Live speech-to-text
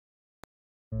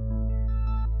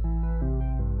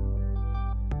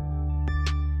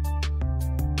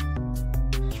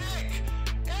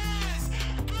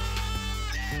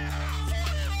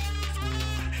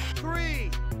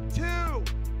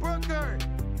Booker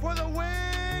for the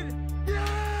win.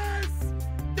 Yes!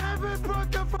 Devin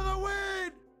Booker for the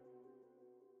win.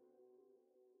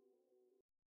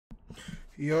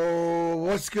 Yo,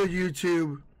 what's good,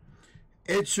 YouTube?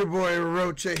 It's your boy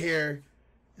Rocha here,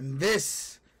 and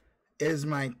this is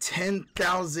my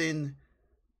 10,000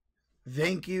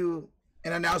 thank you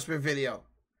and announcement video.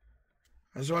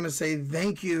 I just want to say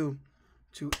thank you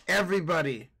to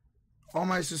everybody, all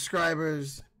my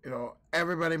subscribers,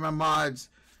 everybody, my mods.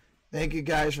 Thank you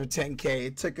guys for 10K.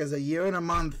 It took us a year and a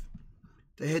month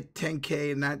to hit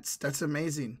 10K, and that's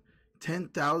amazing.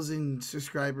 10,000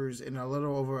 subscribers in a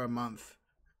little over a month.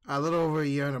 A little over a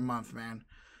year and a month, man.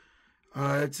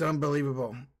 It's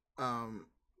unbelievable.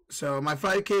 So my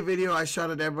 5K video, I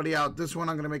shouted everybody out. This one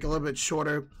I'm going to make a little bit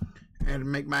shorter and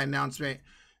make my announcement.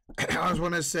 I just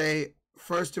want to say,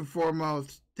 first and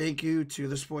foremost, thank you to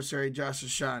the Sports Area, Josh and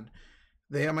Sean.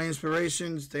 They are my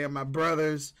inspirations. They are my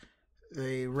brothers.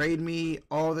 They raid me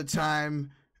all the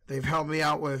time. They've helped me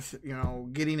out with,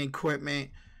 getting equipment,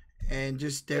 and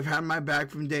just they've had my back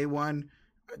from day one.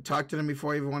 I talked to them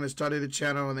before I even when I started the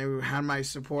channel, and they had my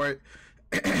support.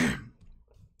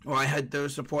 Well, I had their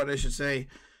support, I should say.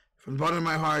 From the bottom of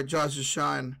my heart, Josh and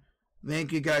Sean,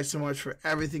 thank you guys so much for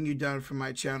everything you've done for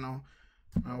my channel.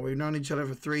 We've known each other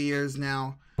for 3 years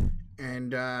now,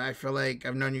 and I feel like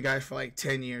I've known you guys for like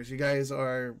 10 years. You guys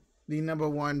are the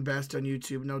 #1 best on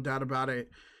YouTube, no doubt about it.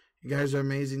 You guys are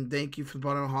amazing. Thank you from the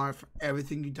bottom of my heart for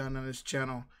everything you've done on this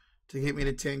channel to get me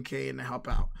to 10K and to help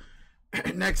out.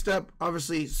 Next up,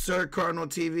 obviously, Sir Cardinal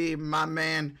TV, my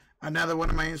man, another one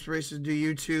of my inspirations to do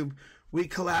YouTube. We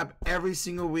collab every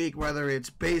single week, whether it's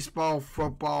baseball,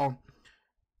 football,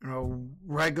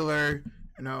 regular,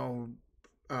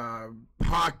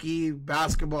 hockey,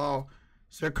 basketball.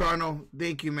 Sir Cardinal,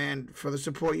 thank you, man, for the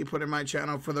support you put in my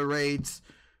channel, for the raids,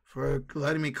 for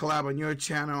letting me collab on your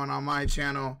channel and on my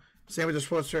channel. Same with the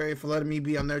Sports Area for letting me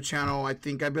be on their channel. I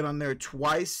think I've been on there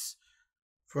twice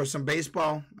for some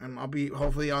baseball, and I'll be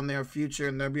hopefully on their future,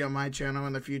 and they'll be on my channel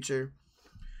in the future.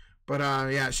 But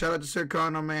yeah, shout out to Sir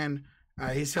Cardinal, man.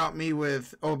 He's helped me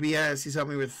with OBS. He's helped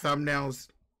me with thumbnails.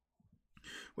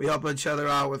 We help each other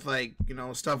out with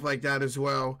stuff like that as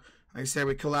well. Like I said,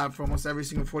 we collab for almost every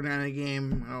single 49er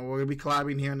game. We're gonna be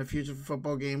collabing here in the future for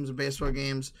football games and baseball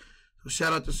games. So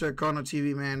shout out to Sir Cardinal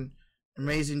TV, man.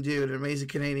 Amazing dude, an amazing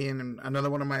Canadian, and another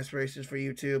one of my inspirations for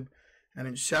YouTube. And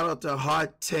then shout out to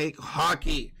Hot Take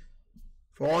Hockey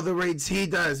for all the raids he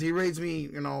does. He raids me,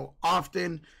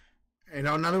 often.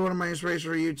 Another one of my inspirations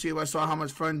for YouTube. I saw how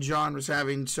much fun John was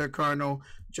having, Sir Cardinal,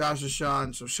 Josh and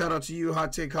Sean. So shout out to you,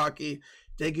 Hot Take Hockey.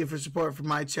 Thank you for support for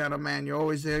my channel, man. You're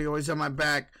always there. You're always on my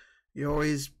back. You're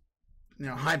always,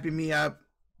 hyping me up.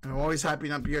 I'm always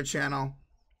hyping up your channel.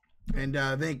 And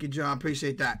thank you, John.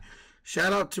 Appreciate that.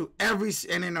 Shout out to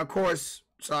and then of course,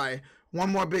 one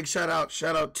more big shout out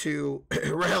to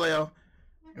Aurelio.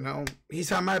 He's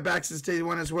had my back since day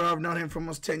one as well. I've known him for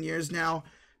almost 10 years now.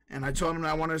 And I told him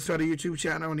that I wanted to start a YouTube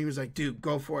channel, and he was like, dude,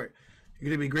 go for it. You're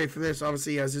going to be great for this.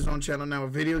 Obviously, he has his own channel now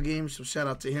with video games, so shout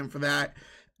out to him for that.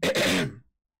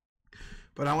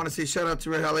 But I want to say shout out to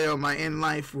Rogelio, my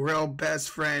in-life real best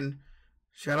friend.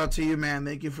 Shout out to you, man.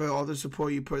 Thank you for all the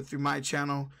support you put through my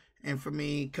channel and for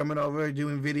me coming over,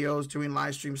 doing videos, doing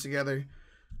live streams together.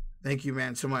 Thank you,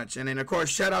 man, so much. And then, of course,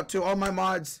 shout out to all my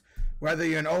mods, whether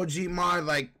you're an OG mod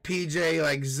like PJ,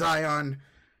 like Zion,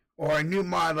 or a new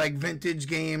mod like Vintage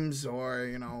Games, or,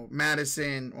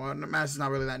 Madison. Well, Madison's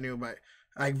not really that new, but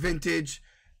like Vintage.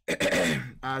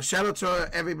 Shout out to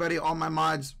everybody, all my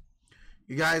mods.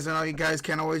 You guys, I know you guys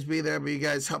can't always be there, but you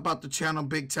guys help out the channel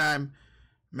big time.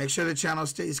 Make sure the channel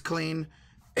stays clean.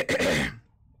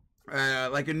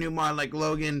 Like a new mod like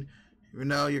Logan,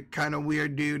 you're kind of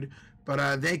weird, dude.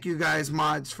 But thank you guys,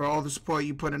 mods, for all the support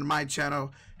you put into my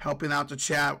channel, helping out the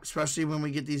chat, especially when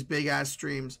we get these big-ass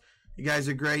streams. You guys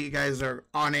are great. You guys are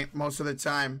on it most of the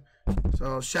time.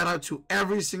 So shout out to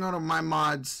every single one of my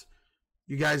mods.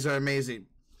 You guys are amazing.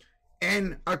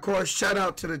 And, of course, shout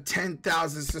out to the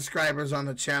 10,000 subscribers on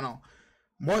the channel.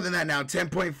 More than that now,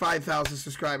 10.5 thousand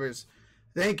subscribers.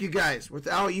 Thank you guys.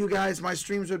 Without you guys, my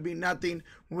streams would be nothing.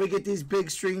 When we get these big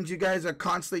streams, you guys are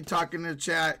constantly talking in the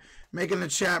chat, making the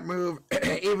chat move.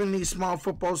 Even these small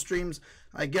football streams,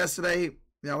 like yesterday,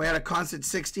 we had a constant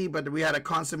 60, but we had a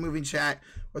constant moving chat.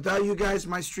 Without you guys,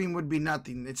 my stream would be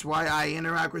nothing. It's why I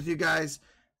interact with you guys.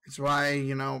 It's why,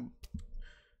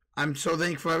 I'm so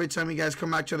thankful every time you guys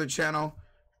come back to the channel.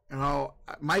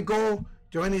 My goal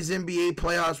during these NBA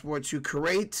playoffs was to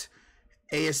create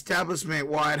a establishment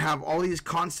where I'd have all these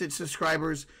constant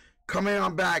subscribers coming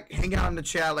on back, hang out in the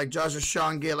chat like Josh and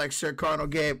Sean get, like Sir Cardinal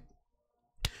get,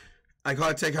 I call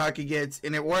it Tech Hockey Gets,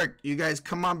 and it worked. You guys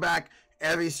come on back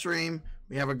every stream.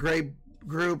 We have a great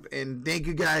group, and thank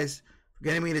you guys for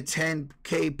getting me to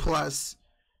 10K plus.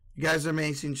 You guys are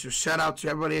amazing. So shout out to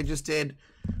everybody I just did.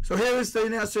 So here is the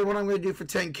announcement what I'm going to do for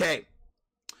 10K.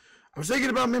 I was thinking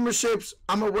about memberships.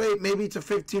 I'm going to wait maybe to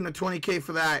 15 or 20K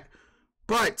for that.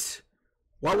 But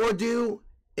what we'll do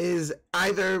is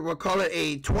either we'll call it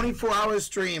a 24-hour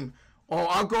stream, or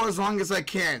I'll go as long as I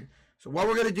can. So what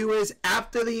we're going to do is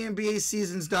after the NBA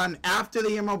season's done, after the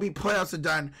MLB playoffs are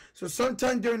done, so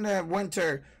sometime during the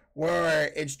winter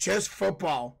where it's just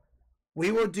football,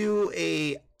 we will do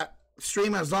a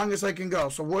stream as long as I can go.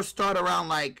 So we'll start around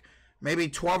like maybe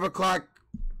 12 o'clock,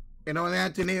 in the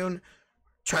afternoon.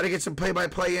 Try to get some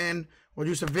play-by-play in. We'll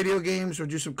do some video games. We'll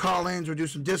do some call-ins. We'll do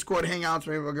some Discord hangouts.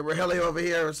 Maybe we'll get Raheli over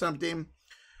here or something.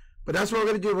 But that's what we're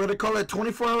going to do. We're going to call it a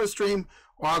 24-hour stream,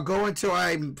 or I'll go until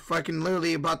I'm fucking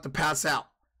literally about to pass out.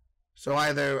 So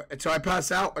either until I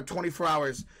pass out or 24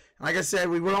 hours. And like I said,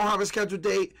 we don't have a scheduled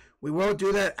date. We will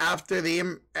do that after the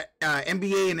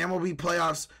NBA and MLB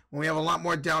playoffs when we have a lot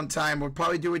more downtime. We'll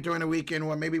probably do it during the weekend,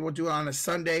 or maybe we'll do it on a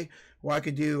Sunday where I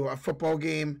could do a football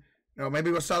game. You know,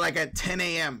 maybe we'll start like at 10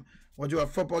 a.m. We'll do a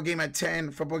football game at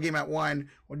 10, football game at 1.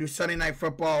 We'll do Sunday night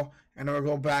football, and then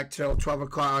we'll go back till 12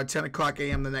 o'clock or 10 o'clock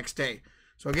a.m. the next day.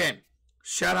 So again,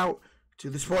 shout out to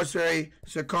the Sports Fairy,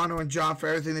 Sir Connor and John for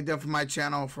everything they did for my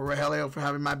channel, for Rogelio for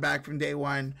having my back from day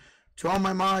one. To all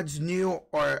my mods, new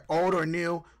or old or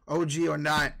new, OG or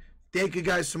not, thank you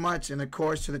guys so much. And of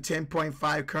course, to the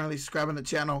 10.5 currently subscribing to the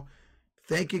channel,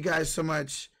 thank you guys so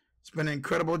much. It's been an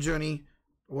incredible journey.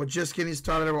 We're just getting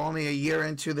started. We're only a year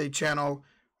into the channel.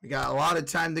 We got a lot of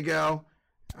time to go.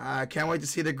 I can't wait to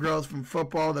see the growth from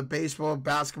football to baseball,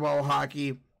 basketball,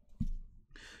 hockey.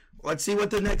 Let's see what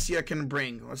the next year can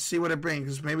bring. Let's see what it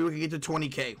brings. Maybe we can get to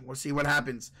 20K. We'll see what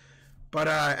happens. But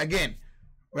again,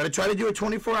 we're going to try to do a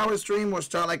 24-hour stream. We'll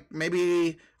start like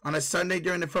maybe on a Sunday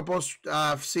during the football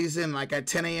season, like at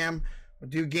 10 a.m. We'll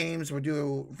do games. We'll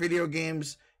do video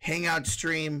games, hangout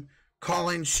stream,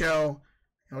 call-in show,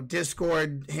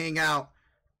 Discord, hangout.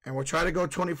 And we'll try to go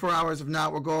 24 hours. If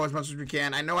not, we'll go as much as we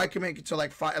can. I know I can make it to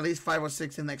like at least 5 or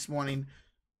 6 the next morning.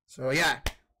 So, yeah.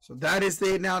 So, that is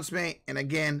the announcement. And,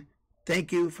 again,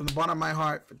 thank you from the bottom of my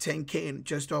heart for 10K in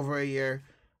just over a year.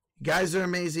 You guys are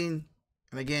amazing.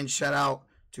 And, again, shout out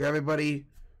to everybody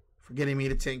for getting me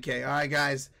to 10K. All right,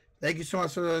 guys. Thank you so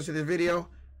much for listening to the video.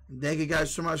 And thank you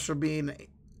guys so much for being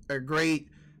a great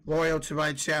loyal to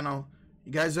my channel.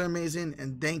 You guys are amazing.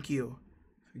 And thank you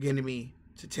for getting me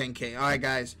to 10K. All right,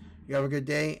 guys. You have a good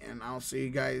day, and I'll see you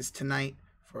guys tonight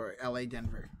for LA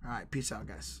Denver. All right, peace out,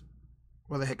 guys.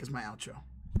 Where the heck is my outro?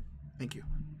 Thank you.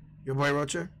 Your boy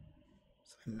Rocha.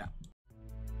 Signing out.